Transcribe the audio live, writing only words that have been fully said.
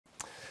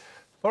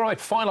All right,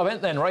 final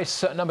event then,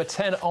 race number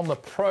 10 on the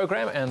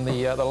programme, and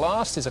the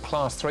last is a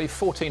Class 3,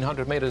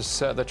 1,400 metres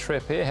the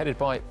trip here, headed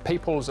by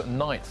People's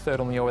Knight,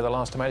 third on the order the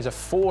last time out. He's a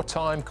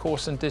four-time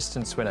course and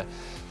distance winner.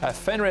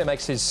 Fenrir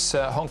makes his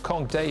Hong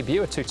Kong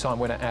debut, a two-time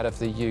winner out of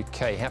the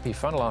UK. Happy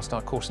Fun, last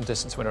start course and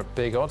distance winner at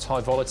big odds.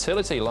 High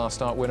Volatility, last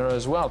start winner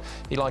as well.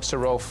 He likes to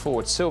roll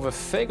forward. Silver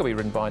Fig will be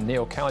ridden by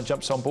Neil Callan,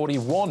 jumps on board. He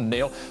won,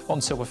 Neil,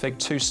 on Silver Fig,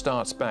 two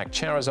starts back.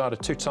 Charizard, a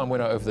two-time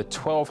winner over the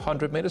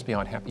 1,200 metres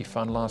behind Happy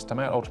Fun last time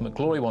out. Ultimate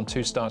Glory won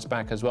two starts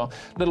back as well.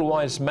 Little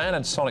Wise Man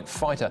and Sonic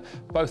Fighter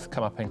both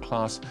come up in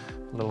class.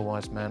 Little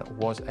Wise Man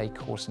was a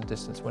course and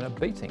distance winner,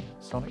 beating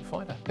Sonic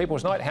Fighter.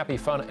 People's Knight, Happy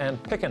Fun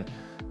and Pickin'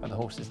 are the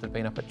horses that have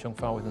been up at Chung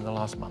Fa within the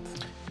last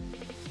month.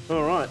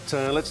 All right,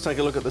 let's take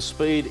a look at the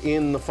speed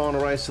in the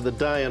final race of the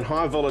day. And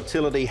High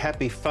Volatility,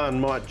 Happy Fun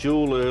might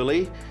duel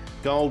early.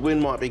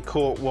 Goldwyn might be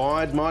caught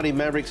wide. Mighty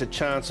Maverick's a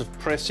chance of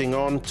pressing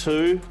on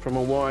too from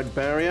a wide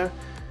barrier.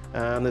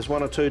 There's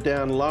one or two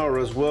down lower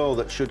as well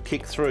that should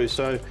kick through.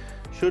 So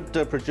should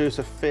produce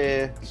a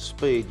fair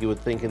speed, you would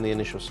think, in the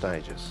initial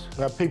stages.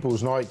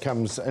 People's Knight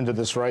comes into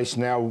this race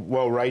now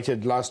well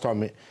rated. Last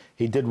time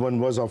he did win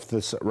was off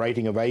this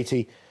rating of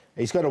 80.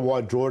 He's got a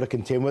wide draw to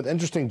contend with.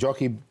 Interesting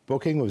jockey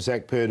booking with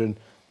Zach Purdon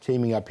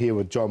teaming up here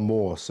with John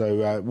Moore.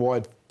 So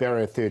wide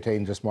barrier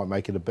 13 just might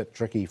make it a bit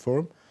tricky for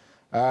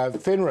him.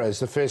 Fenrir is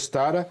the first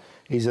starter.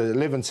 He's at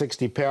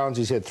 1160 pounds.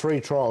 He's had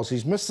 3 trials.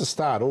 He's missed the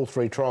start, all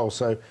 3 trials,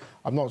 so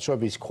I'm not sure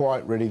if he's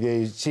quite ready there.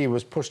 You see, he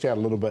was pushed out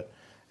a little bit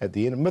at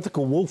the end.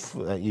 Mythical Wolf,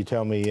 you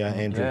tell me,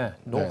 Andrew. Yeah,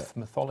 Norse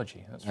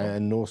mythology, that's right.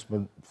 And Norse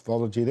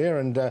mythology there.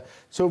 And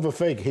Silver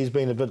Fig, he's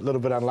been a little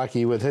bit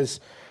unlucky with his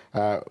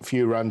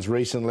few runs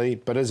recently,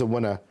 but is a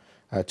winner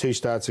 2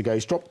 starts ago.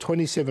 He's dropped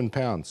 27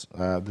 pounds,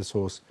 this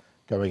horse,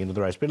 going into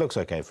the race, but it looks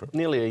okay for him.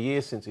 Nearly a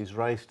year since he's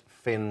raced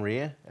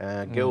Fenrir,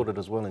 gelded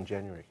as well in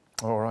January.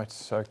 All right,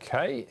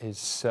 okay.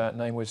 His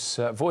name was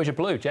Voyager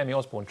Blue. Jamie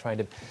Osborne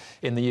trained him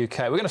in the UK.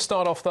 We're going to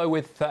start off, though,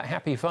 with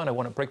Happy Fun, who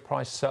won at Brick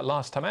Price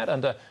last time out,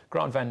 and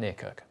Grant van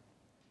Neerkerk.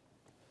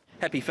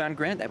 Happy Fun,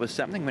 Grant, that was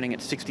something, winning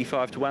at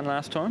 65 to 1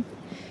 last time.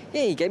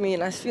 Yeah, he gave me a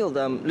nice field.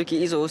 Look,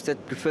 he is a horse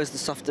that prefers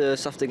the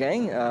softer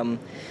game.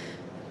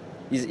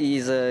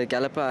 He's a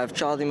galloper. I've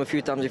trialled him a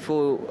few times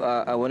before.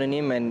 I won on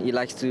him, and he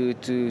likes to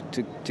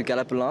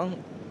gallop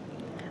along.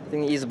 I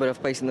think he is a bit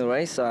of pace in the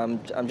race. I'm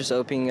just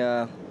hoping,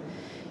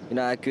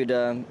 I could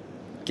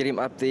get him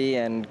up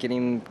there and get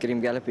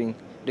him galloping.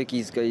 Look,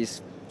 he's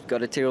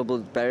got a terrible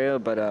barrier,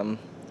 but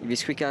if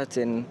he's quick out,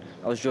 and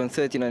I was drawing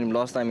 13 on him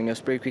last time, and he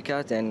was pretty quick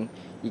out, and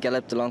he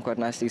galloped along quite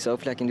nicely. So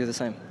hopefully I can do the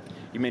same.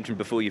 You mentioned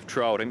before you've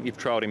trialled him. You've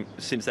trialled him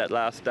since that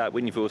last start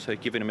when you've also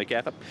given him a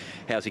gap up.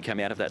 How's he come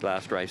out of that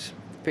last race?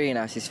 Very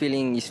nice. He's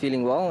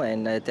feeling well,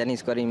 and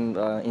Danny's got him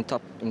in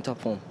top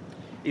form.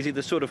 Is he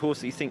the sort of horse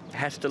that you think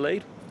has to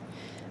lead?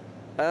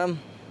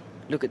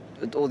 Look,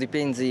 it all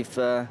depends. If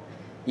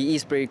he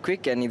is pretty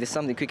quick, and if there's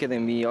something quicker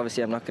than me,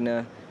 obviously I'm not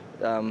going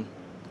to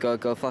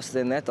go faster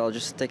than that. I'll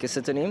just take a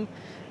sit on him.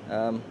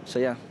 So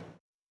yeah.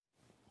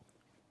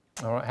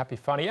 All right, Happy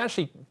Fun. He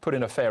actually put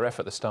in a fair effort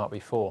at the start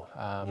before.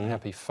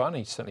 Happy Fun,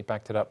 he certainly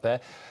backed it up there.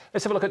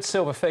 Let's have a look at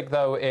Silver Fig,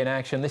 though, in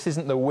action. This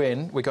isn't the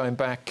win. We're going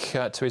back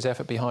to his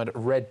effort behind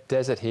Red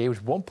Desert here. He was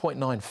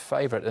 1.9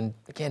 favourite and,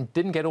 again,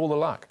 didn't get all the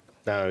luck.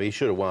 No, he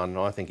should have won.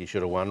 I think he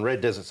should have won.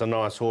 Red Desert's a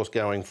nice horse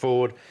going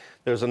forward.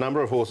 There's a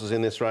number of horses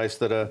in this race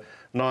that are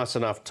nice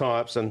enough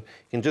types, and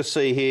you can just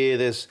see here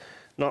there's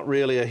not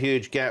really a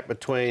huge gap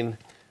between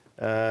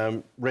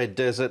Red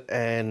Desert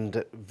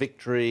and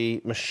Victory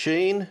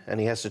Machine,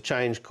 and he has to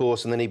change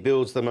course, and then he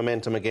builds the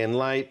momentum again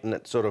late, and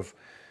it sort of,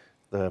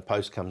 the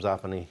post comes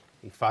up and he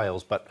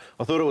fails. But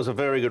I thought it was a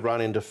very good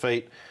run in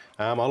defeat.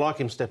 I like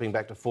him stepping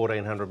back to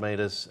 1,400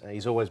 metres.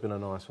 He's always been a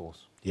nice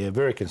horse. Yeah,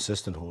 very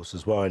consistent horse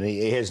as well, and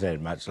he hasn't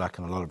had much luck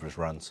in a lot of his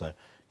runs, so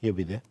he'll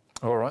be there.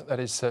 All right, that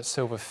is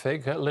Silver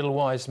Fig. Little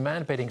Wise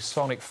Man beating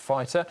Sonic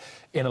Fighter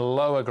in a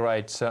lower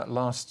grade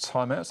last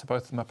time out, so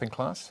both of them up in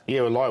class.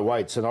 Yeah, with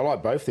lightweights, and I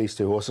like both these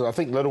two horses. I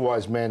think Little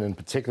Wise Man in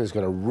particular has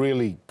got a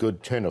really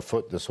good turn of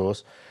foot, this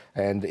horse,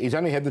 and he's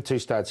only had the 2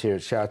 starts here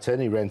at Sha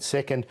Tin. He ran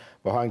second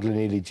behind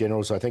Glenealy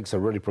Generals. I think it's a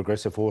really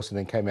progressive horse, and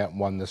then came out and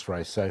won this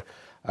race, so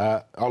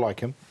I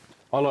like him.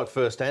 I like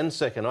first and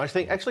second. I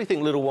actually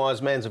think Little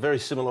Wise Man's a very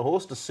similar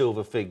horse to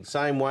Silver Fig.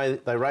 Same way,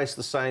 they race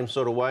the same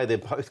sort of way. They're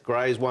both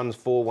greys, one's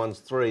 4, one's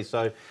 3.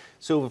 So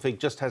Silver Fig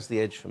just has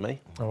the edge for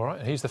me. All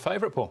right, he's the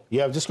favourite, Paul.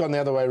 Yeah, I've just gone the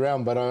other way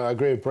around, but I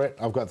agree with Brett.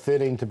 I've got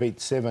 13 to beat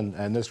 7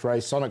 in this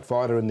race. Sonic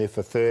Fighter in there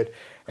for third.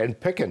 And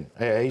Pickin,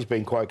 he's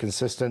been quite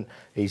consistent.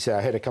 He's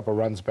had a couple of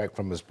runs back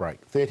from his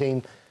break.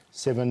 13,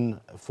 7,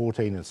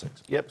 14 and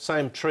 6. Yep,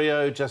 same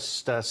trio,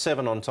 just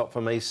 7 on top for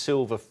me.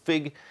 Silver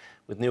Fig,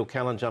 with Neil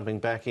Callan jumping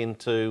back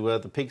into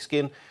the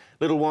pigskin.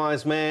 Little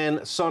Wise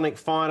Man, Sonic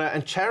Fighter,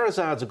 and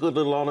Charizard's a good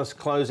little honest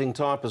closing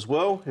type as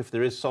well. If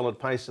there is solid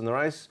pace in the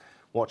race,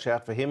 watch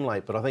out for him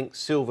late. But I think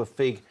Silver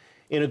Fig,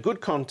 in a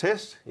good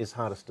contest, is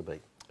hardest to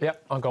beat.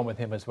 Yep, I'm gone with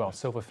him as well.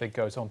 Silver Fig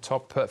goes on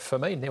top for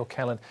me. Neil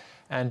Callan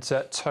and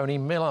Tony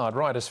Millard.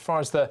 Right, as far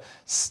as the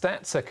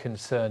stats are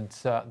concerned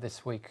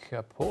this week,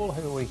 Paul,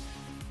 who are we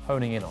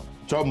honing in on?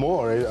 John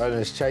Moore on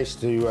his chase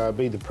to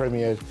be the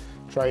premier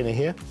trainer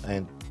here,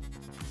 and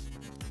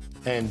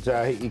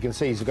you can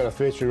see he's got a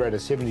first rate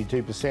of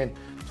 72%,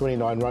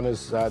 29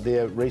 runners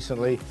there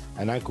recently,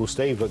 and Uncle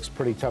Steve looks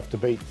pretty tough to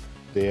beat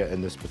there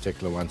in this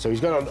particular one. So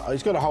he's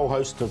got a whole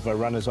host of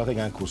runners. I think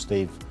Uncle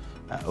Steve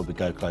will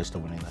go close to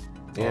winning that.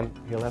 Yeah,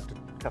 he'll have to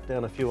cut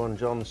down a few on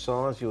John's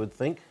size, you would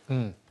think.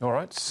 All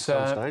right. At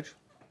some stage.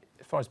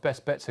 As far as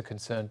best bets are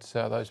concerned,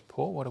 those,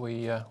 Paul, what are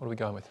we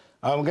going with?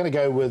 I'm going to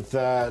go with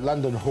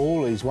London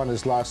Hall. He's won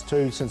his last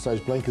two since those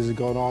blinkers have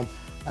gone on.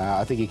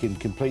 I think he can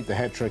complete the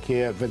hat-trick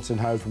here.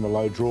 Vincent Ho from a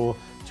low draw,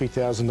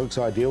 2,000 looks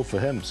ideal for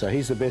him. So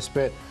he's the best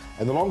bet.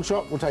 And the long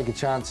shot will take a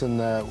chance in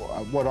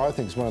what I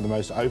think is one of the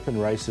most open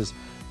races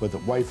with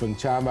Wei Feng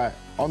Chama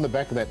on the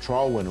back of that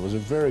trial win. It was a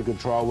very good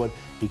trial win.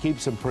 He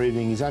keeps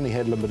improving. He's only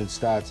had limited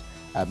starts.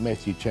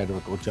 Matthew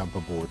Chadwick will jump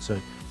aboard. So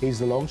he's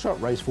the long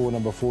shot. Race 4,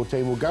 number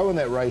 14. We'll go in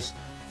that race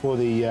for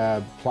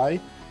the play.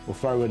 We'll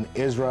throw in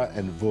Ezra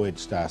and Voyage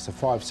Star. So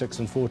 5, 6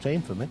 and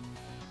 14 for me.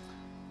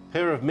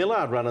 Pair of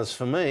Millard runners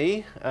for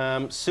me.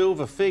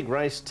 Silver Fig,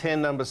 race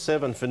 10, number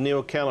 7 for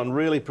Neil Callan.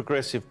 Really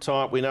progressive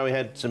type. We know he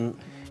had some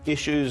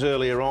issues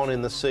earlier on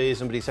in the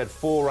season, but he's had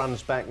 4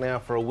 runs back now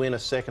for a win, a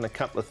second, a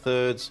couple of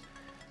thirds.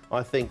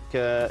 I think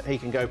he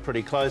can go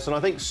pretty close. And I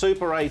think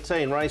Super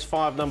 18, race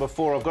 5, number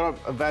 4. I've got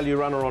a value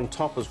runner on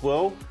top as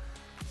well,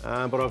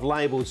 but I've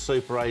labelled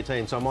Super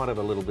 18, so I might have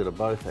a little bit of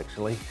both,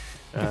 actually.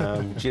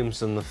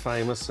 Jimson the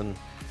Famous and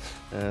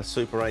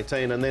Super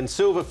 18. And then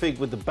Silver Fig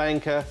with the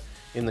banker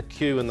in the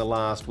queue in the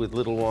last with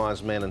Little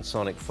Wise Man and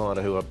Sonic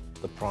Fighter, who are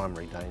the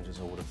primary dangers,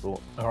 I would have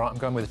thought. All right, I'm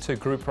going with the 2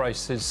 group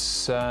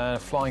races.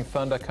 Flying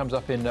Thunder comes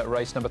up in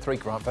race number 3.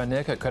 Grant Van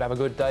Niekerk could have a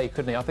good day,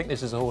 couldn't he? I think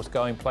this is a horse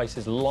going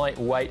places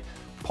lightweight,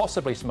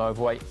 possibly some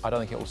overweight. I don't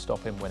think it will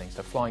stop him winning.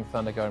 So Flying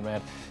Thunder going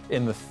around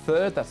in the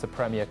 3rd. That's the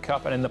Premier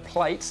Cup. And in the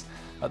plates,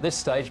 at this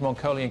stage,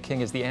 Mongolian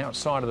King is the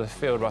outside of the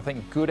field. But I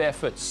think good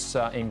efforts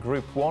in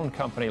Group 1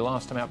 company.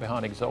 Last time out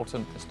behind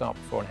Exultant, the start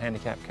before in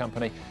Handicap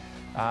company.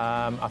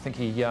 I think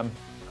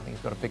he's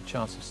got a big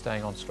chance of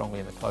staying on strongly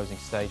in the closing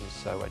stages.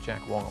 So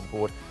Jack Wong on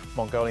board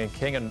Mongolian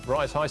King, and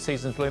Rise High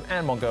Seasons Bloom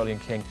and Mongolian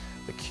King,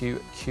 the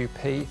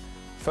QP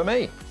for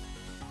me.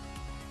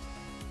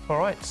 All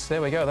right,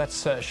 there we go.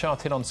 That's Sha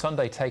Tin on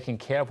Sunday taken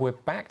care of. We're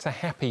back to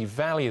Happy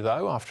Valley,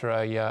 though, after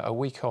a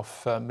week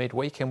off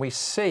midweek, and we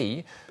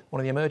see one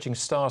of the emerging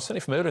stars,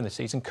 certainly from earlier in the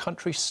season,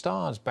 Country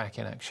Stars back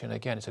in action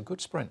again. It's a good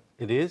sprint.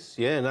 It is,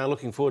 yeah. Now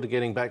looking forward to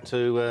getting back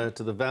to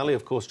the Valley.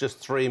 Of course, just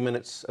 3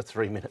 meetings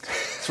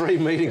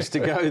to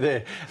go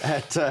there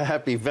at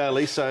Happy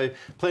Valley. So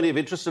plenty of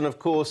interest, and of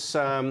course,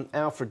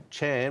 Alfred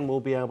Chan will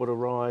be able to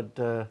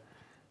ride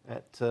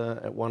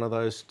at one of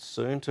those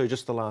soon too.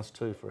 Just the last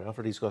 2 for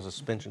Alfred. He's got a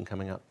suspension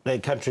coming up.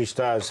 That Country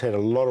Stars had a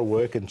lot of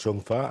work in Chung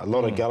Fa, a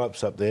lot of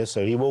gallops up there,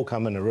 so he will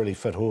come in a really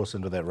fit horse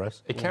into that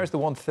race. It carries the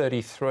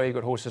 133. You've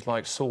got horses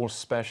like Saul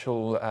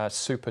Special,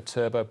 Super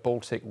Turbo,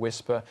 Baltic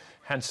Whisper,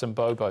 Handsome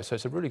Bobo. So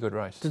it's a really good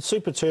race. Did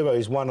Super Turbo,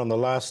 he's won on the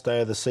last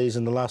day of the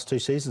season, the last 2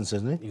 seasons,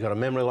 isn't he? You've got a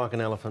memory like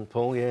an elephant,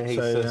 Paul. Yeah, he's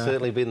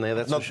certainly been there,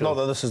 that's for sure. Not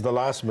that this is the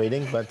last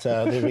meeting, but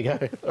there we go.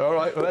 All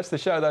right, well, that's the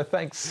show, though.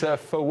 Thanks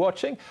for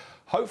watching.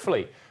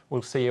 Hopefully,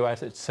 we'll see you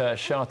at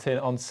Sha Tin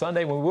on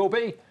Sunday, when we will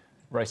be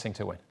racing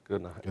to win.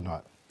 Good night. Good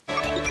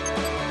night.